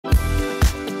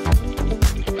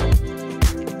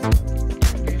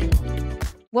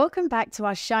Welcome back to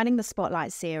our Shining the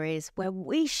Spotlight series, where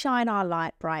we shine our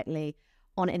light brightly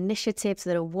on initiatives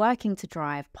that are working to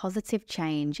drive positive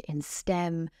change in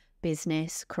STEM,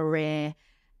 business, career.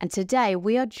 And today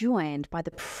we are joined by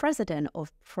the president of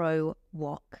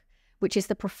ProWoc, which is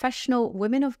the Professional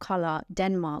Women of Colour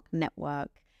Denmark Network.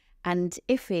 And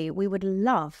Ife, we would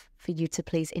love for you to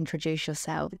please introduce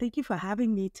yourself. Thank you for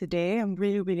having me today. I'm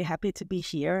really happy to be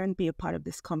here and be a part of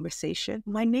this conversation.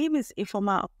 My name is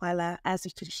Ifeoma Okpala. As you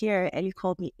could hear, Ellie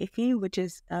called me Ife, which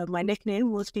is my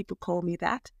nickname. Most people call me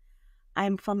that.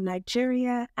 I'm from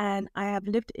Nigeria and I have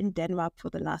lived in Denmark for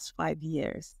the last 5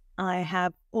 years. I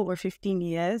have over 15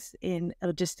 years in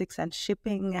logistics and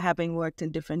shipping, having worked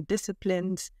in different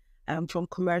disciplines, from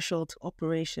commercial to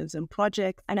operations and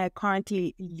projects. And I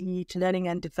currently lead learning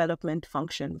and development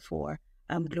function for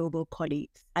global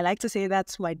colleagues. I like to say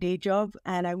that's my day job,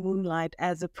 and I moonlight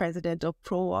as the president of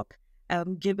ProWoc,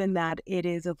 given that it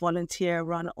is a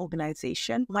volunteer-run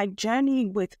organization. My journey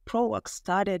with ProWoc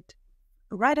started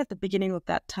right at the beginning of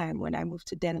that time when I moved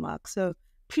to Denmark. So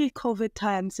pre-COVID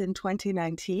times in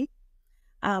 2019,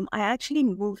 I actually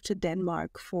moved to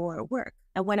Denmark for work.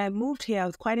 And when I moved here, I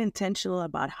was quite intentional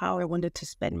about how I wanted to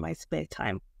spend my spare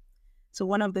time. So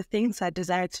one of the things I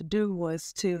desired to do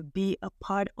was to be a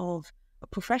part of a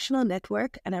professional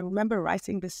network. And I remember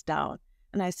writing this down.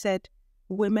 And I said,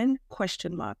 women, ?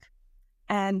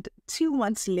 And 2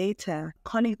 months later, a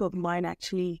colleague of mine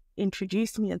actually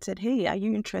introduced me and said, hey, are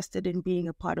you interested in being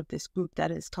a part of this group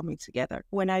that is coming together?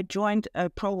 When I joined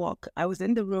ProWoc, I was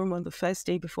in the room on the first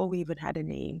day before we even had a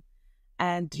name.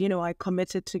 And, I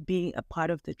committed to being a part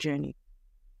of the journey.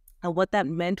 And what that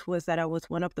meant was that I was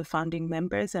one of the founding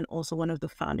members and also one of the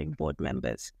founding board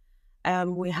members.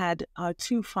 We had our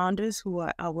 2 founders who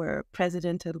are our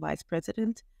president and vice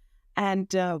president.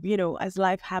 And, as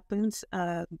life happens,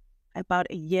 about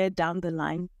a year down the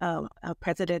line, our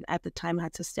president at the time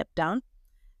had to step down.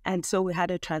 And so we had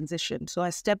a transition. So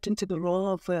I stepped into the role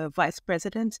of vice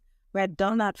president. We had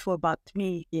done that for about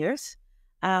 3 years.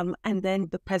 And then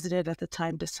the president at the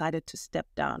time decided to step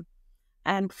down.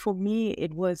 And for me,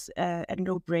 it was a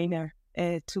no-brainer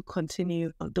to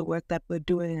continue the work that we're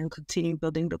doing and continue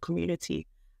building the community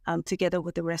together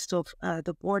with the rest of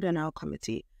the board and our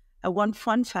committee. One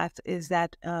fun fact is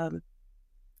that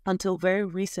until very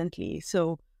recently,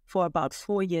 so for about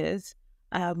 4 years,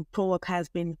 ProWoc has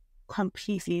been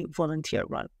completely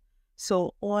volunteer-run.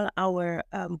 So all our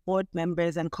board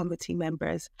members and committee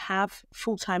members have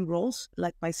full-time roles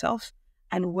like myself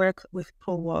and work with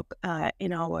ProWoc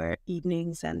in our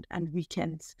evenings and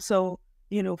weekends. So,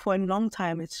 for a long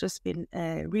time, it's just been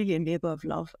really a labor of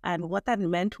love. And what that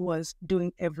meant was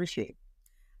doing everything.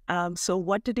 So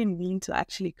what did it mean to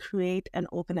actually create an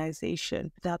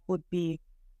organization that would be,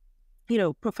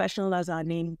 professional as our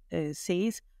name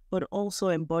says, but also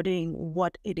embodying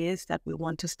what it is that we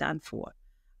want to stand for?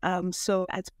 So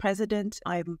as president,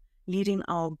 I'm leading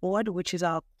our board, which is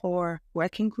our core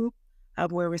working group.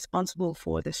 We're responsible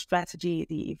for the strategy,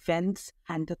 the events,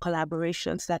 and the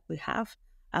collaborations that we have.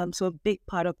 So a big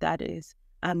part of that is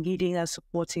leading and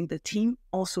supporting the team,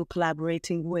 also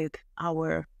collaborating with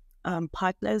our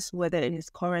partners, whether it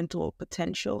is current or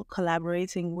potential,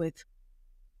 collaborating with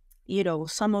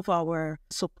some of our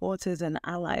supporters and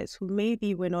allies who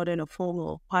maybe we're not in a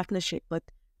formal partnership, but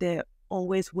they're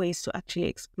always ways to actually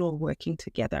explore working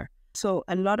together. So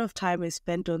a lot of time is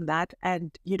spent on that.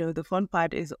 And, the fun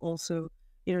part is also,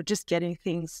 just getting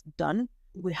things done.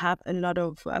 We have a lot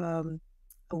of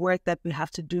work that we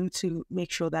have to do to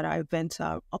make sure that our events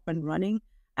are up and running.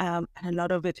 And a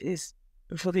lot of it is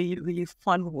really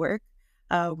fun work.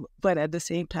 But at the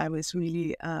same time, it's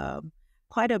really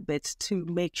quite a bit to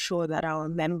make sure that our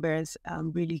members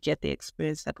really get the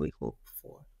experience that we hope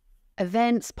for.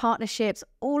 Events, partnerships,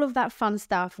 all of that fun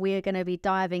stuff we are going to be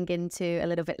diving into a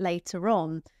little bit later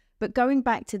on. But going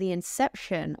back to the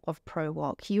inception of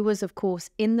ProWoc, you was, of course,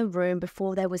 in the room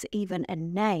before there was even a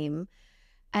name.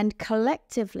 And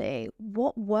collectively,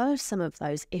 what were some of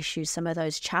those issues, some of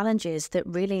those challenges that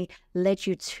really led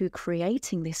you to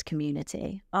creating this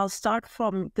community? I'll start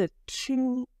from the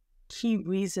 2 key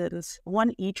reasons,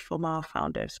 one each from our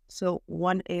founders. So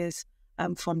one is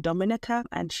from Dominica,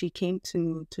 and she came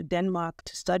to Denmark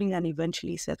to study and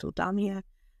eventually settled down here.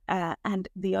 And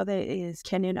the other is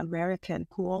Kenyan American,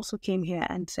 who also came here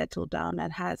and settled down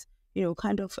and has,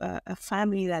 kind of a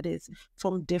family that is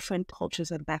from different cultures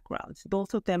and backgrounds.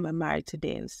 Both of them are married to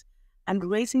Danes. And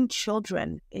raising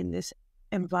children in this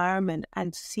environment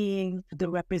and seeing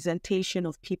the representation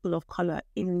of people of color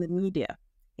in the media,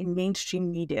 in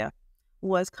mainstream media,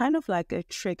 was kind of like a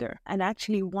trigger. And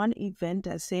actually one event,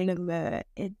 as Salem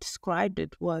described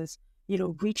it, was,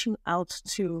 reaching out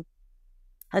to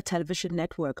a television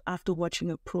network after watching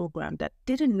a program that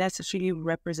didn't necessarily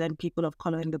represent people of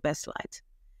color in the best light.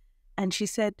 And she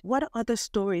said, what other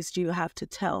stories do you have to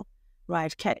tell,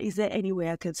 right? Is there any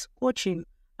way I can support you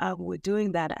with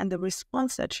doing that? And the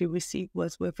response that she received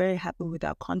was, we're very happy with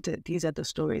our content. These are the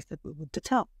stories that we want to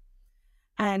tell.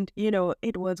 And,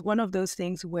 it was one of those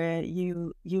things where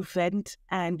you vent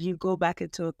and you go back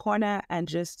into a corner and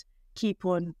just keep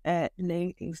on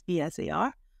letting things be as they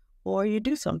are, or you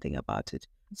do something about it.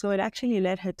 So it actually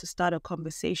led her to start a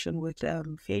conversation with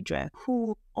Phaedra,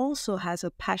 who also has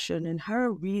a passion, and her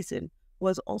reason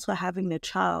was also having a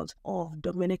child of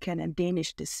Dominican and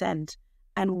Danish descent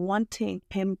and wanting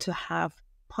him to have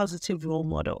positive role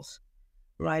models,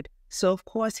 right? So, of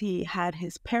course, he had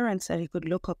his parents that he could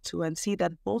look up to and see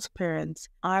that both parents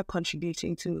are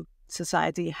contributing to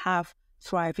society, have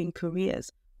thriving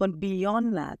careers. But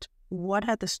beyond that, what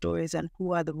are the stories and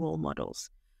who are the role models?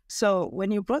 So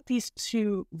when you brought these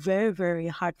two very, very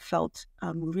heartfelt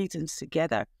reasons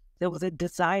together, there was a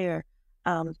desire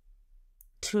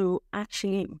to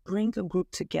actually bring a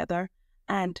group together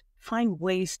and find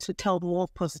ways to tell more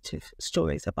positive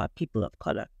stories about people of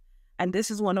color. And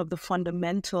this is one of the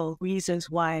fundamental reasons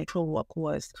why ProWoc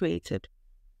was created.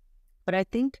 But I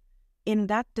think in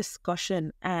that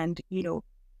discussion and,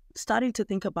 starting to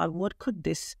think about what could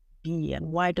this be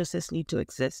and why does this need to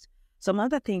exist, some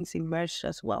other things emerged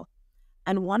as well.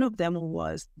 And one of them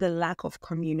was the lack of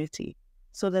community.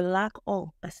 So the lack of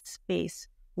a space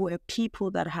where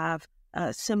people that have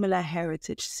similar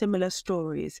heritage, similar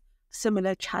stories,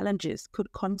 similar challenges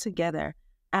could come together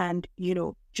and,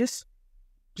 just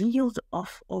build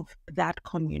off of that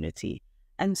community.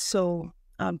 And so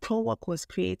ProWoc was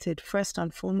created first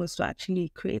and foremost to actually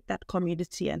create that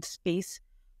community and space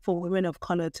for women of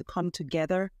color to come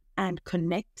together and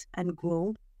connect and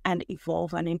grow and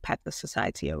evolve and impact the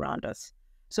society around us.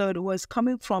 So it was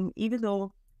coming from, even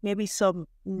though maybe some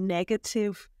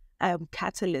negative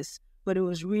catalysts, but it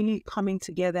was really coming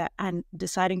together and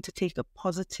deciding to take a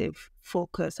positive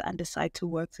focus and decide to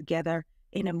work together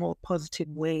in a more positive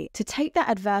way. To take that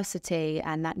adversity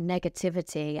and that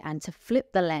negativity and to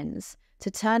flip the lens,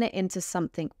 to turn it into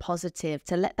something positive,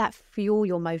 to let that fuel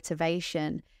your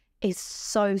motivation is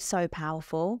so, so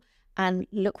powerful. And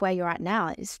look where you're at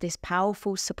now. It's this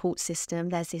powerful support system.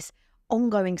 There's this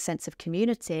ongoing sense of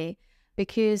community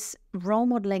because role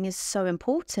modeling is so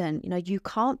important. You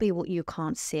can't be what you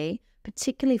can't see,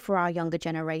 particularly for our younger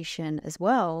generation as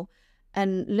well.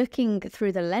 And looking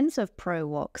through the lens of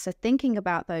ProWoc, so thinking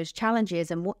about those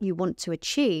challenges and what you want to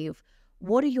achieve,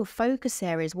 what are your focus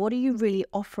areas? What are you really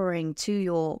offering to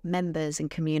your members and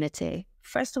community?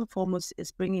 First and foremost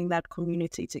is bringing that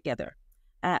community together.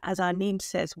 As our name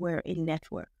says, we're a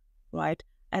network, right?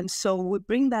 And so we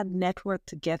bring that network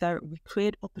together. We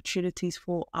create opportunities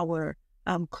for our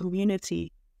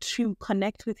community to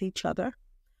connect with each other,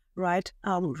 right?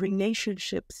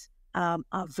 Relationships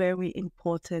are very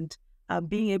important.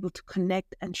 Being able to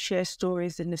connect and share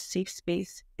stories in a safe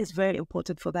space is very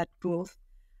important for that growth.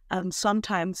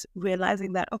 Sometimes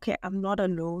realizing that, okay, I'm not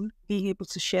alone, being able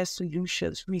to share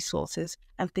solutions, resources,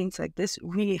 and things like this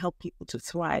really help people to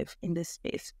thrive in this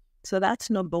space. So that's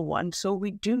number one. So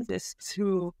we do this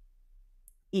through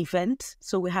events.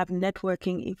 So we have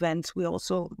networking events. We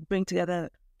also bring together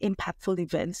impactful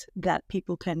events that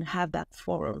people can have that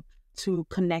forum to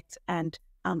connect and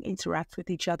interact with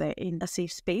each other in a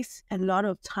safe space. And a lot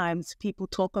of times people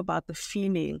talk about the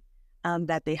feeling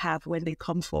that they have when they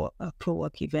come for a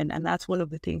ProWoc event. And that's one of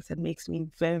the things that makes me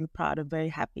very proud and very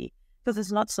happy, because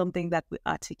it's not something that we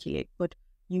articulate, but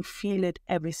you feel it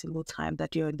every single time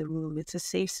that you're in the room. It's a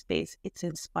safe space. It's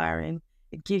inspiring.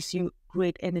 It gives you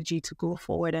great energy to go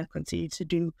forward and continue to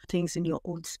do things in your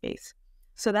own space.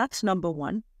 So that's number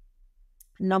one.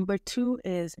 Number two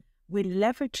is we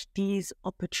leverage these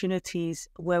opportunities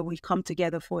where we come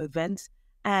together for events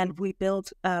and we build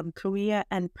career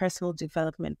and personal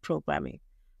development programming.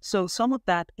 So some of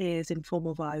that is in form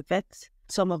of our events.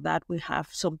 Some of that we have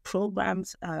some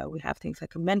programs. We have things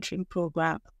like a mentoring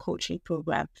program, a coaching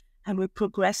program, and we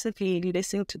progressively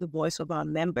listen to the voice of our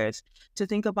members to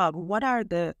think about what are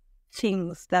the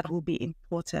things that will be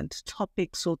important,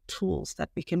 topics or tools that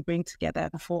we can bring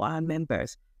together for our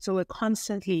members. So we're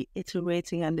constantly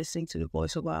iterating and listening to the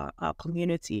voice of our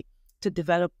community to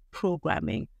develop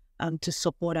programming to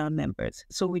support our members.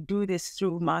 So we do this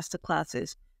through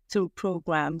masterclasses, through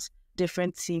programs,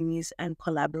 different series and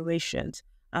collaborations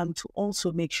to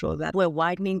also make sure that we're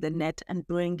widening the net and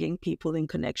bringing people in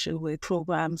connection with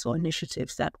programs or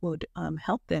initiatives that would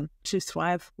help them to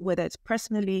thrive, whether it's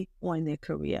personally or in their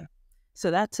career. So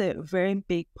that's a very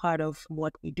big part of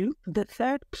what we do. The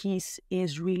third piece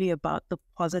is really about the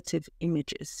positive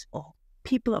images of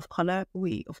people of color.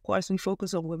 Of course, we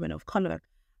focus on women of color,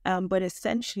 but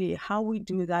essentially how we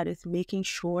do that is making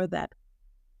sure that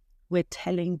we're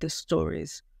telling the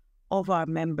stories of our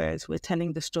members. We're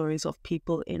telling the stories of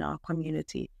people in our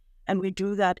community. And we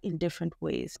do that in different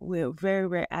ways. We're very,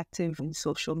 very active in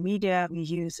social media. We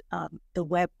use the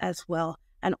web as well,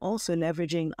 and also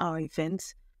leveraging our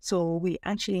events. So we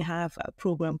actually have a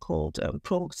program called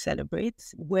ProWoc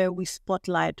Celebrates, where we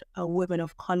spotlight women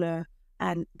of color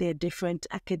and their different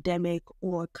academic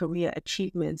or career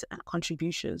achievements and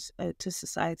contributions to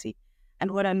society.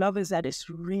 And what I love is that it's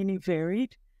really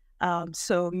varied.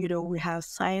 So, we have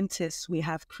scientists, we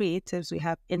have creatives, we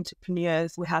have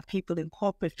entrepreneurs, we have people in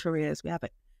corporate careers, we have,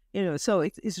 so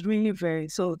it's really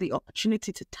varied. So the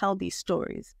opportunity to tell these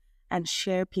stories and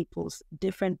share people's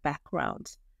different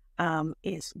backgrounds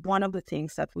is one of the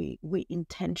things that we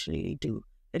intentionally do.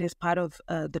 It is part of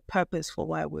the purpose for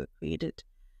why we're created.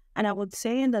 And I would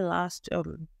say in the last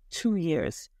 2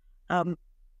 years,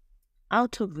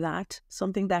 out of that,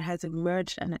 something that has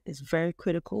emerged and is very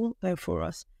critical for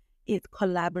us is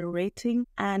collaborating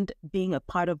and being a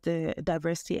part of the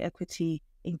diversity, equity,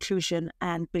 inclusion,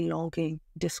 and belonging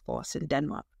discourse in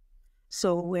Denmark.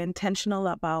 So we're intentional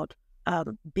about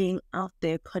being out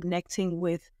there, connecting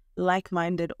with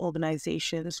like-minded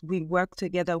organizations. We work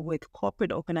together with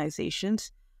corporate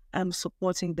organizations,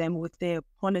 supporting them with their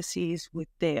policies, with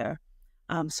their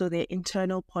their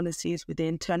internal policies, with their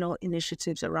internal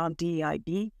initiatives around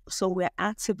DEIB. So we're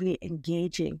actively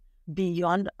engaging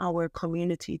beyond our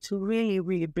community to really,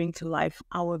 really bring to life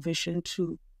our vision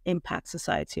to impact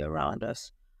society around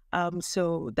us.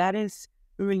 So that is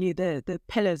really the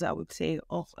pillars, I would say,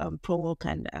 of ProWoc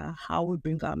and how we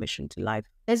bring our mission to life.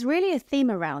 There's really a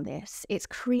theme around this. It's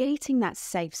creating that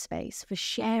safe space for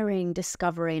sharing,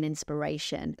 discovery, and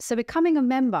inspiration. So becoming a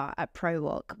member at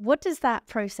ProWoc, what does that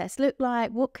process look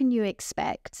like? What can you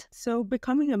expect? So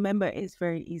becoming a member is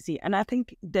very easy. And I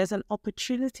think there's an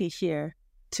opportunity here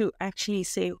to actually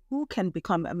say who can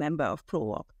become a member of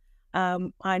ProWoc.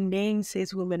 Our name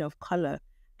says women of color.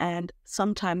 And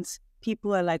sometimes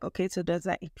people are like, okay, so does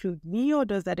that include me or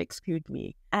does that exclude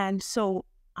me? And so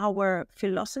our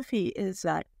philosophy is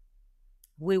that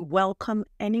we welcome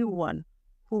anyone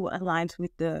who aligns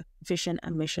with the vision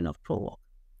and mission of ProWoc.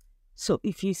 So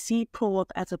if you see ProWoc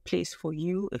as a place for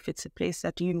you, if it's a place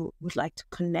that you would like to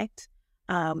connect,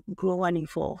 grow and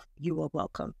evolve, you are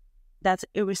welcome. That's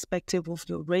irrespective of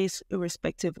your race,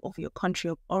 irrespective of your country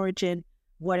of origin,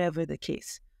 whatever the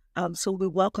case. So we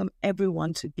welcome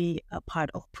everyone to be a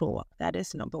part of ProWoc. That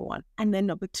is number one. And then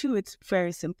number two, it's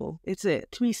very simple. It's a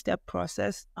 3-step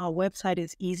process. Our website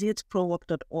is easy. It's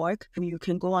prowoc.org. You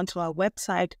can go onto our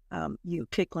website, you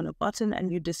click on a button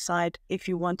and you decide if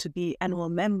you want to be annual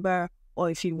member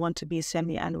or if you want to be a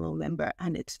semi-annual member.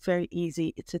 And it's very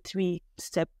easy. It's a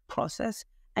 3-step process.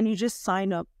 And you just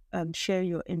sign up, share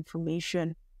your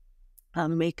information,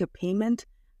 make a payment,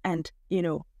 and,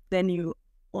 then you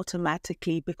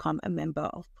automatically become a member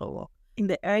of ProWoc. In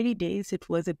the early days, it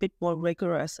was a bit more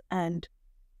rigorous, and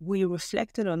we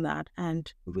reflected on that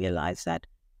and realized that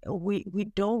we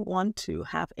don't want to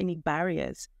have any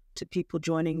barriers to people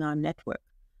joining our network.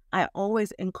 I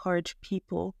always encourage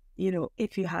people,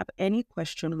 if you have any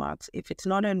question marks, if it's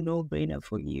not a no-brainer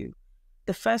for you,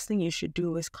 the first thing you should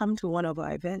do is come to one of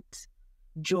our events.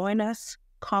 Join us.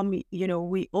 Come,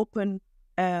 we open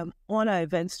all our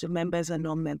events to members and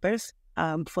non-members.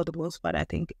 For the most part, I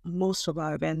think most of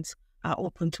our events are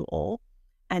open to all.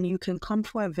 And you can come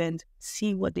to our event,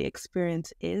 see what the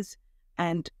experience is.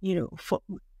 And,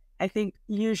 I think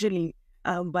usually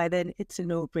by then it's a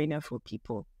no-brainer for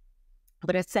people.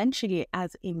 But essentially,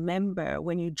 as a member,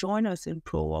 when you join us in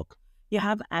ProWoc, you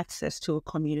have access to a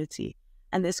community.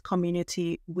 And this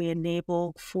community we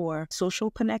enable for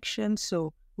social connections.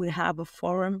 So we have a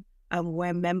forum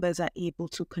where members are able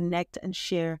to connect and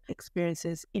share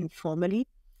experiences informally.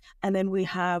 And then we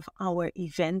have our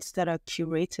events that are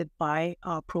curated by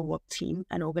our ProWoc team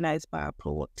and organized by our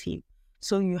ProWoc team.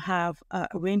 So you have a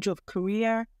range of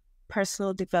career,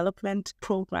 personal development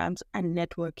programs, and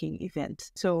networking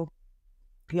events. So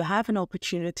you have an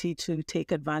opportunity to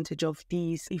take advantage of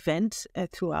these events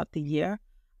throughout the year.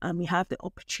 We have the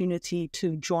opportunity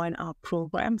to join our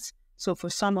programs. So for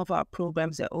some of our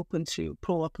programs, they're open to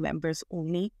ProWoc members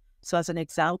only. So as an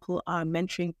example, our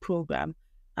mentoring program,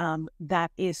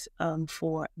 that is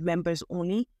for members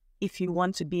only. If you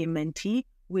want to be a mentee,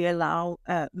 we allow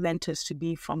mentors to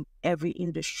be from every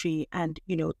industry. And,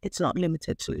 it's not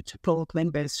limited to ProWoc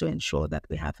members to ensure that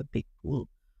we have a big pool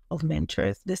of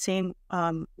mentors. The same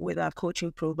with our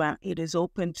coaching program. It is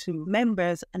open to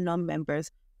members and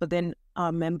non-members, but then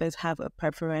our members have a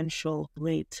preferential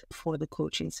rate for the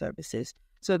coaching services.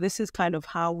 So this is kind of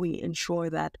how we ensure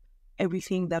that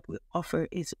everything that we offer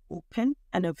is open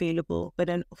and available. But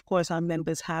then, of course, our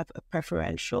members have a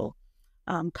preferential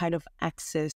kind of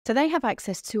access. So they have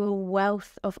access to a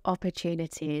wealth of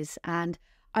opportunities. And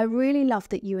I really love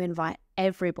that you invite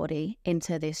everybody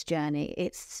into this journey.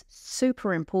 It's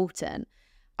super important.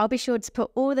 I'll be sure to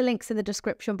put all the links in the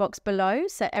description box below,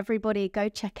 so everybody go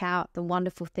check out the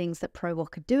wonderful things that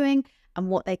ProWoc are doing and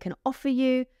what they can offer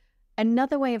you.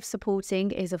 Another way of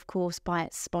supporting is, of course, by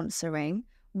sponsoring.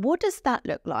 What does that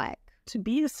look like? To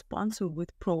be a sponsor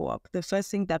with ProWoc, the first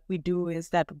thing that we do is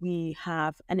that we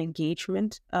have an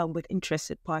engagement with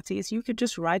interested parties. You could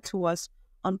just write to us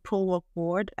on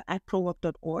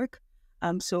ProWoc@prowoc.org.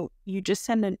 So you just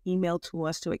send an email to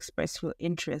us to express your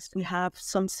interest. We have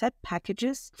some set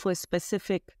packages for a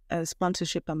specific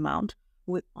sponsorship amount.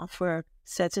 We offer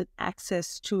certain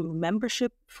access to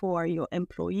membership for your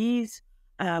employees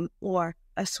or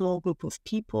a small group of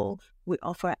people. We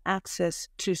offer access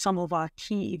to some of our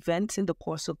key events in the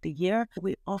course of the year.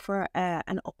 We offer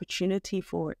an opportunity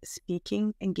for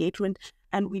speaking engagement,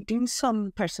 and we do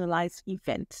some personalized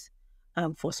events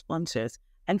for sponsors.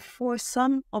 And for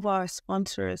some of our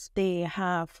sponsors, they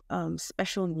have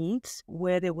special needs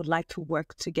where they would like to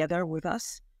work together with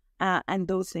us. And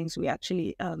those things we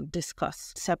actually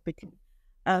discuss separately.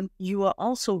 You are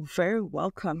also very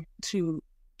welcome to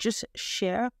just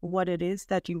share what it is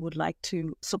that you would like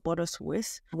to support us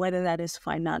with, whether that is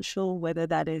financial, whether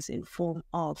that is in form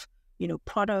of,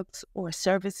 products or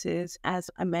services. As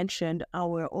I mentioned,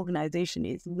 our organization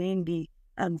is mainly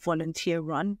volunteer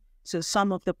run. So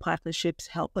some of the partnerships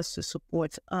help us to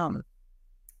support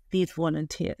these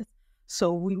volunteers.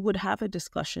 So we would have a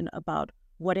discussion about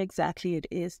what exactly it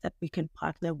is that we can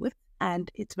partner with.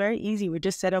 And it's very easy. We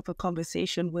just set up a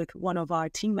conversation with one of our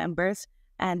team members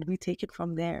and we take it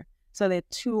from there. So there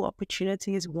are two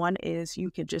opportunities. One is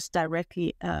you can just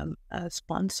directly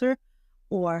sponsor,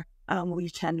 or we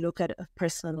can look at a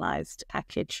personalized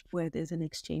package where there's an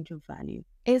exchange of value.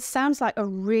 It sounds like a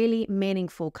really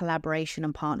meaningful collaboration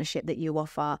and partnership that you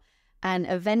offer. And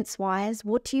events-wise,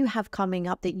 what do you have coming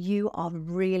up that you are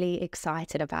really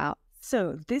excited about?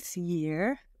 So this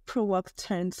year, ProWoc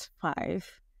turns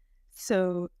 5.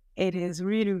 So it is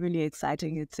really, really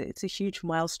exciting. It's a huge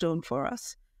milestone for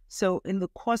us. So in the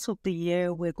course of the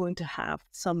year, we're going to have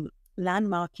some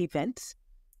landmark events.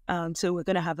 So we're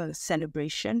going to have a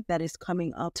celebration that is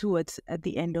coming up at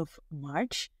the end of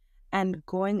March. And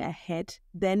going ahead,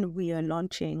 then we are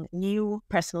launching new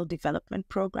personal development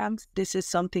programs. This is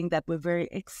something that we're very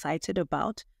excited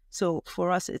about. So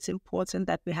for us, it's important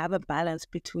that we have a balance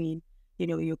between,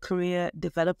 your career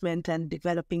development and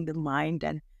developing the mind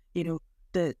and, the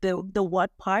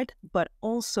what part, but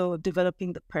also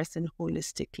developing the person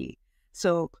holistically.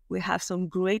 So we have some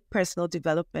great personal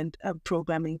development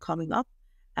programming coming up.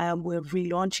 We're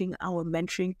relaunching our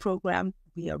mentoring program.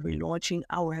 We are relaunching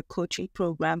our coaching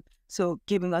program. So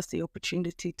giving us the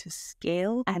opportunity to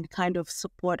scale and kind of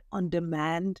support on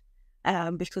demand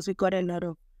because we got a lot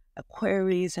of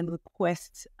queries and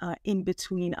requests in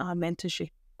between our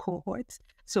mentorship cohorts.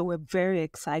 So we're very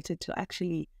excited to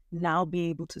actually now be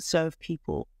able to serve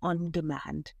people on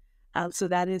demand. So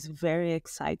that is very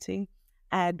exciting.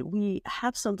 And we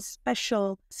have some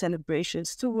special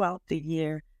celebrations throughout the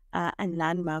year and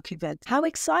landmark events. How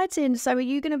exciting. So are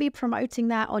you going to be promoting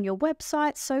that on your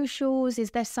website, socials?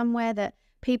 Is there somewhere that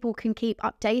people can keep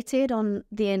updated on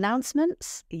the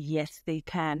announcements? Yes, they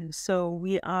can. So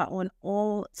we are on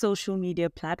all social media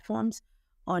platforms.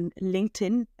 On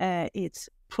LinkedIn, it's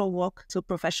ProWoc, so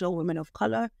Professional Women of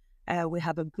Color. We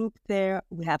have a group there.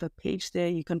 We have a page there.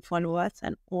 You can follow us,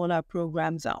 and all our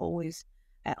programs are always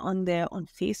on there. On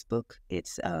Facebook,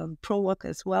 it's ProWoc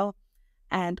as well.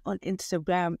 And on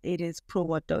Instagram, it is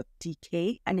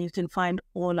prowoc.dk. And you can find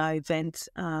all our events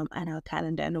and our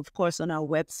calendar. And of course, on our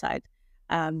website,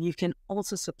 you can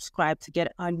also subscribe to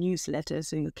get our newsletter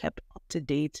so you're kept up to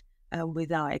date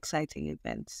with our exciting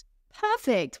events.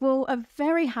 Perfect. Well, a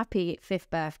very happy 5th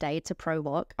birthday to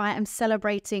ProWoc. I am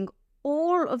celebrating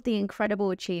all of the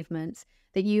incredible achievements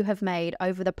that you have made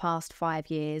over the past 5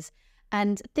 years.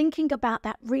 And thinking about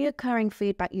that reoccurring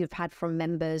feedback you've had from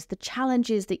members, the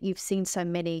challenges that you've seen so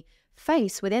many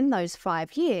face within those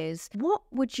 5 years, what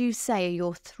would you say are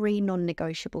your 3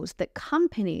 non-negotiables that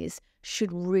companies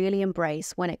should really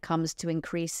embrace when it comes to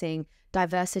increasing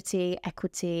diversity,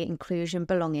 equity, inclusion,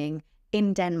 belonging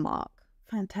in Denmark?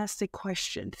 Fantastic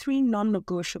question. 3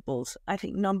 non-negotiables. I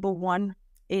think number 1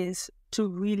 is to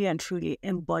really and truly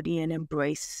embody and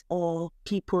embrace all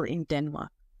people in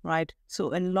Denmark, right?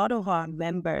 So a lot of our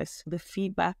members, the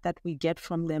feedback that we get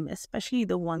from them, especially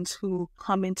the ones who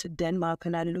come into Denmark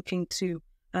and are looking to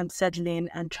settle in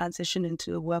and transition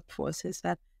into the workforce, is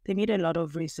that they meet a lot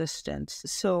of resistance.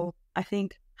 So I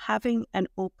think having an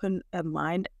open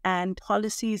mind and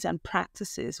policies and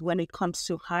practices when it comes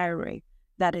to hiring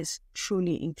that is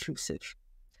truly inclusive,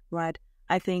 right?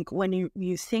 I think when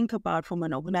you think about from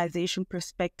an organization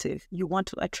perspective, you want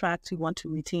to attract, you want to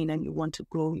retain, and you want to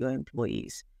grow your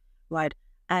employees, right?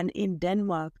 And in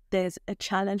Denmark, there's a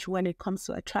challenge when it comes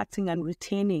to attracting and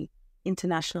retaining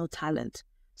international talent.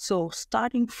 So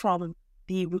starting from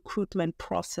the recruitment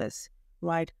process,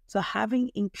 right? So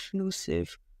having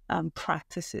inclusive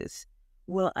practices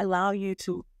will allow you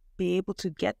to be able to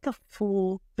get the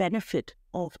full benefit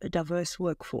of a diverse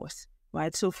workforce,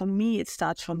 right? So for me, it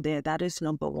starts from there. That is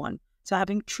number one. So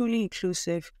having truly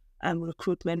inclusive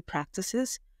recruitment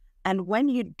practices. And when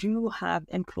you do have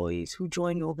employees who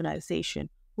join your organization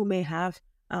who may have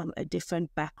a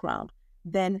different background,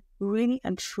 then really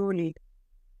and truly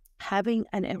having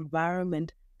an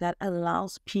environment that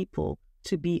allows people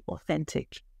to be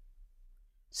authentic.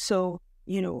 So,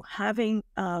 having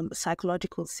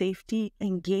psychological safety,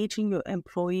 engaging your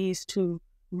employees to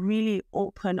really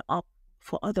open up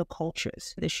for other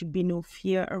cultures. There should be no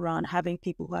fear around having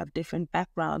people who have different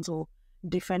backgrounds or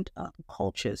different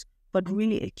cultures, but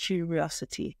really a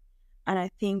curiosity. And I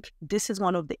think this is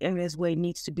one of the areas where it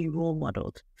needs to be role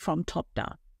modeled from top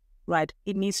down, right?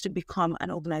 It needs to become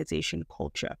an organization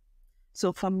culture.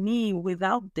 So for me,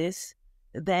 without this,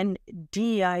 then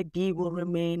DEIB will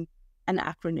remain an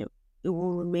acronym. It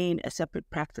will remain a separate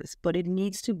practice, but it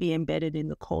needs to be embedded in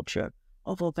the culture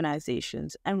of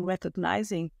organizations, and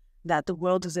recognizing that the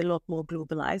world is a lot more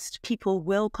globalized. People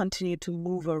will continue to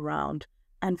move around.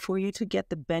 And for you to get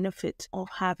the benefit of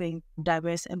having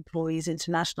diverse employees,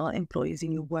 international employees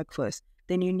in your workforce,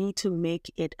 then you need to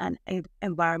make it an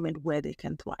environment where they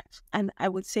can thrive. And I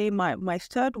would say my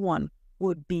third one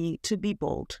would be to be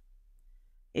bold.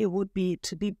 It would be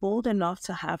to be bold enough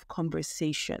to have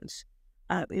conversations.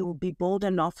 It would be bold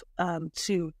enough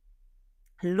to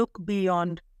look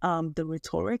beyond the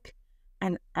rhetoric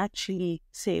and actually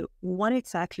say what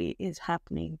exactly is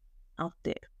happening out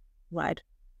there, right?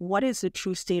 What is the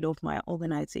true state of my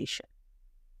organization,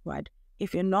 right?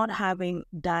 If you're not having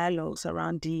dialogues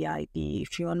around DEIB,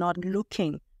 if you're not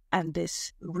looking at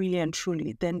this really and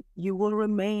truly, then you will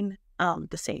remain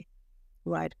the same,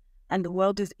 right? And the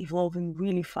world is evolving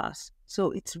really fast.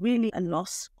 So it's really a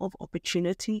loss of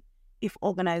opportunity if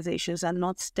organizations are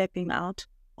not stepping out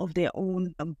of their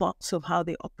own box of how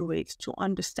they operate to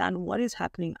understand what is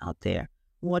happening out there.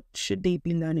 What should they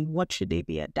be learning? What should they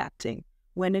be adapting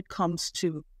when it comes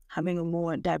to having a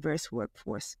more diverse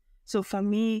workforce? So for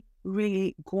me,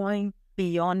 really going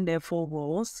beyond their four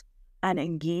walls and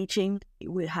engaging.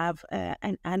 We have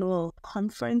an annual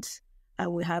conference.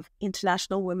 We have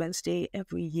International Women's Day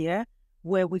every year,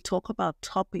 where we talk about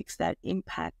topics that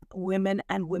impact women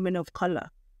and women of color.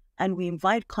 And we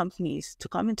invite companies to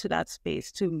come into that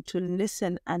space to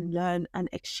listen and learn and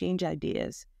exchange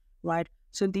ideas, right?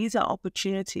 So these are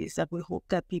opportunities that we hope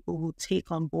that people will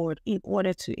take on board in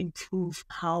order to improve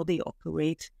how they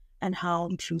operate and how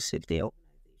inclusive they are.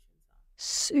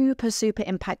 Super, super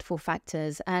impactful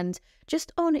factors. And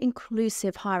just on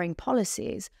inclusive hiring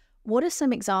policies, what are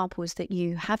some examples that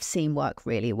you have seen work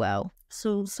really well?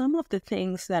 So some of the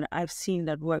things that I've seen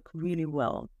that work really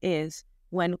well is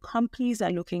when companies are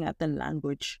looking at the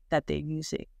language that they're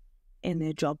using in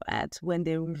their job ads, when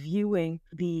they're reviewing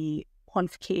the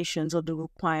qualifications or the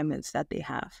requirements that they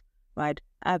have, right?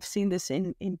 I've seen this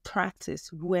in practice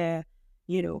where,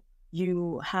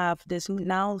 you have there's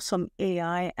now some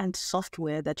AI and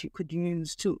software that you could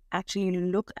use to actually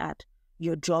look at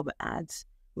your job ads,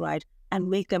 right? And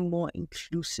make them more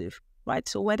inclusive, right?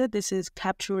 So whether this is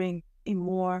capturing a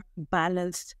more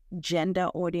balanced gender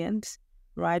audience,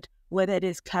 right? Whether it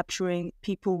is capturing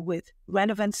people with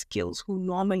relevant skills who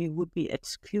normally would be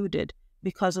excluded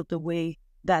because of the way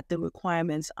that the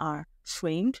requirements are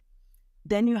framed,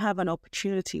 then you have an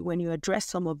opportunity when you address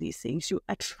some of these things, you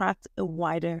attract a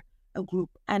wider group.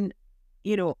 And,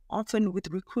 often with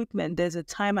recruitment, there's a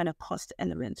time and a cost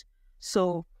element.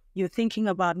 So you're thinking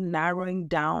about narrowing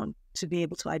down to be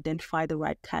able to identify the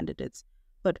right candidates.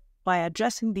 But by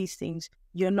addressing these things,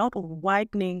 you're not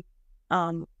widening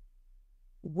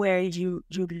where you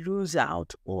lose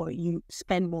out or you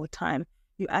spend more time.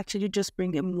 You actually just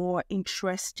bring in more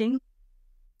interesting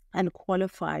and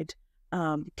qualified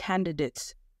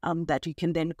candidates that you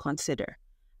can then consider.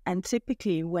 And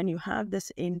typically when you have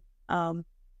this in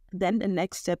Then the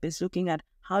next step is looking at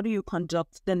how do you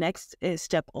conduct the next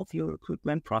step of your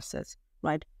recruitment process,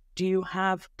 right? Do you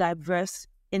have diverse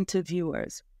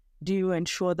interviewers? Do you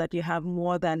ensure that you have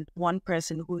more than one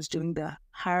person who's doing the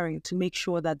hiring to make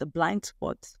sure that the blind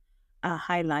spots are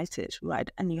highlighted, right?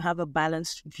 And you have a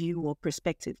balanced view or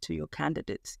perspective to your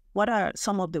candidates. What are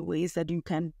some of the ways that you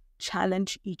can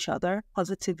challenge each other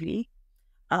positively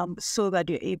so that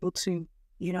you're able to,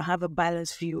 have a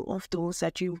balanced view of those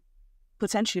that you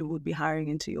potentially would be hiring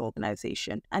into your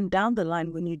organization? And down the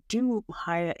line, when you do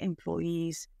hire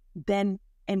employees, then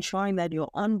ensuring that your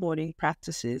onboarding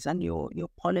practices and your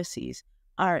policies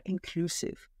are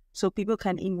inclusive, so people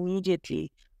can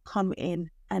immediately come in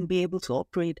and be able to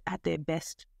operate at their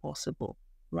best possible,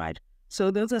 right?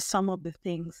 So those are some of the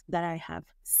things that I have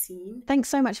seen. Thanks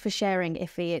so much for sharing,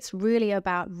 Ife. It's really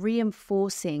about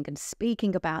reinforcing and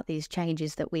speaking about these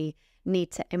changes that we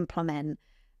need to implement.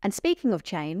 And speaking of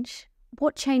change,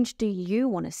 what change do you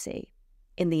want to see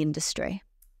in the industry?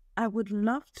 I would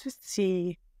love to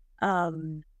see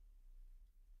an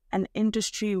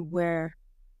industry where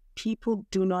people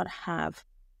do not have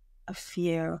a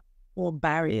fear or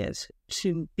barriers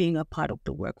to being a part of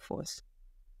the workforce.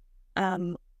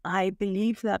 I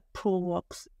believe that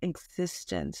ProWoc's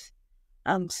existence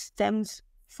stems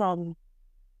from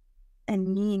a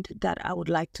need that I would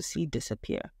like to see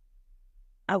disappear.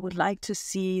 I would like to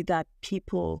see that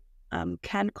people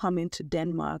can come into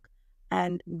Denmark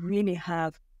and really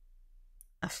have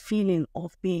a feeling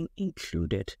of being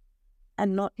included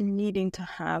and not needing to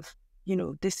have,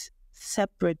 this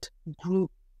separate group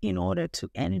in order to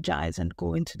energize and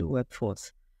go into the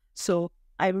workforce. So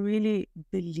I really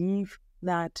believe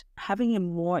that having a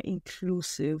more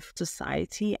inclusive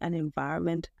society and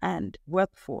environment and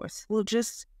workforce will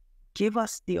just give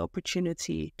us the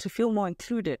opportunity to feel more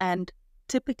included. And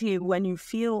typically when you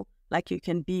feel like you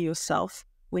can be yourself,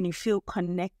 when you feel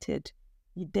connected,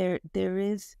 there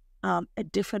is a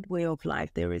different way of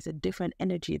life. There is a different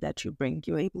energy that you bring.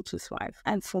 You're able to thrive.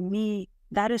 And for me,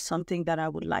 that is something that I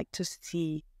would like to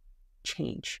see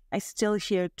change. I still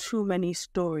hear too many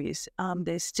stories.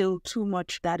 There's still too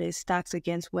much that is stacked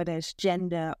against whether it's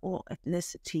gender or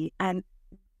ethnicity and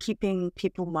keeping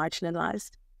people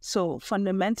marginalized. So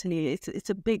fundamentally, it's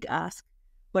a big ask,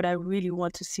 but I really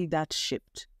want to see that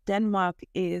shift. Denmark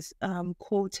is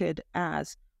quoted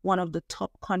as one of the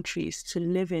top countries to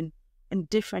live in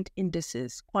different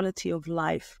indices, quality of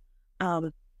life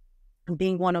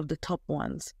being one of the top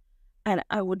ones. And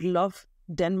I would love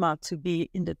Denmark to be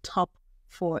in the top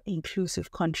 4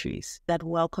 inclusive countries that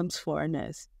welcomes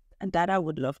foreigners. And that I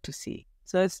would love to see.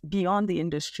 So it's beyond the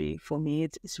industry for me.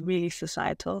 It's really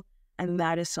societal. And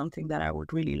that is something that I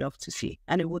would really love to see.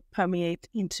 And it would permeate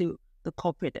into the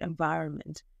corporate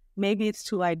environment. Maybe it's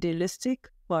too idealistic,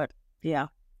 but yeah,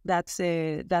 that's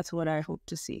what I hope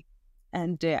to see.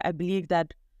 And I believe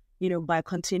that, by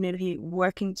continually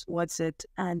working towards it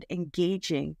and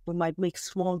engaging, we might make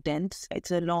small dents.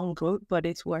 It's a long road, but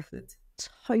it's worth it.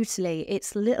 Totally.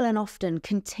 It's little and often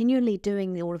continually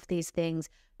doing all of these things,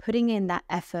 putting in that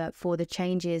effort for the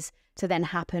changes to then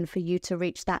happen, for you to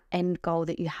reach that end goal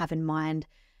that you have in mind.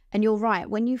 And you're right,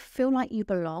 when you feel like you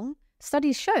belong,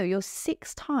 studies show you're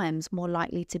 6 times more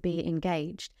likely to be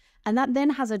engaged. And that then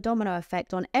has a domino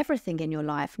effect on everything in your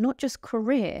life, not just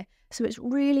career. So it's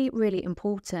really, really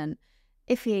important.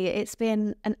 Ife, it's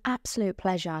been an absolute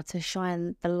pleasure to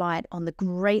shine the light on the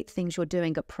great things you're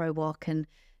doing at ProWoc and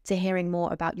to hearing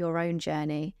more about your own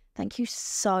journey. Thank you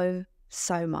so,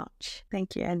 so much.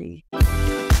 Thank you, Ellie.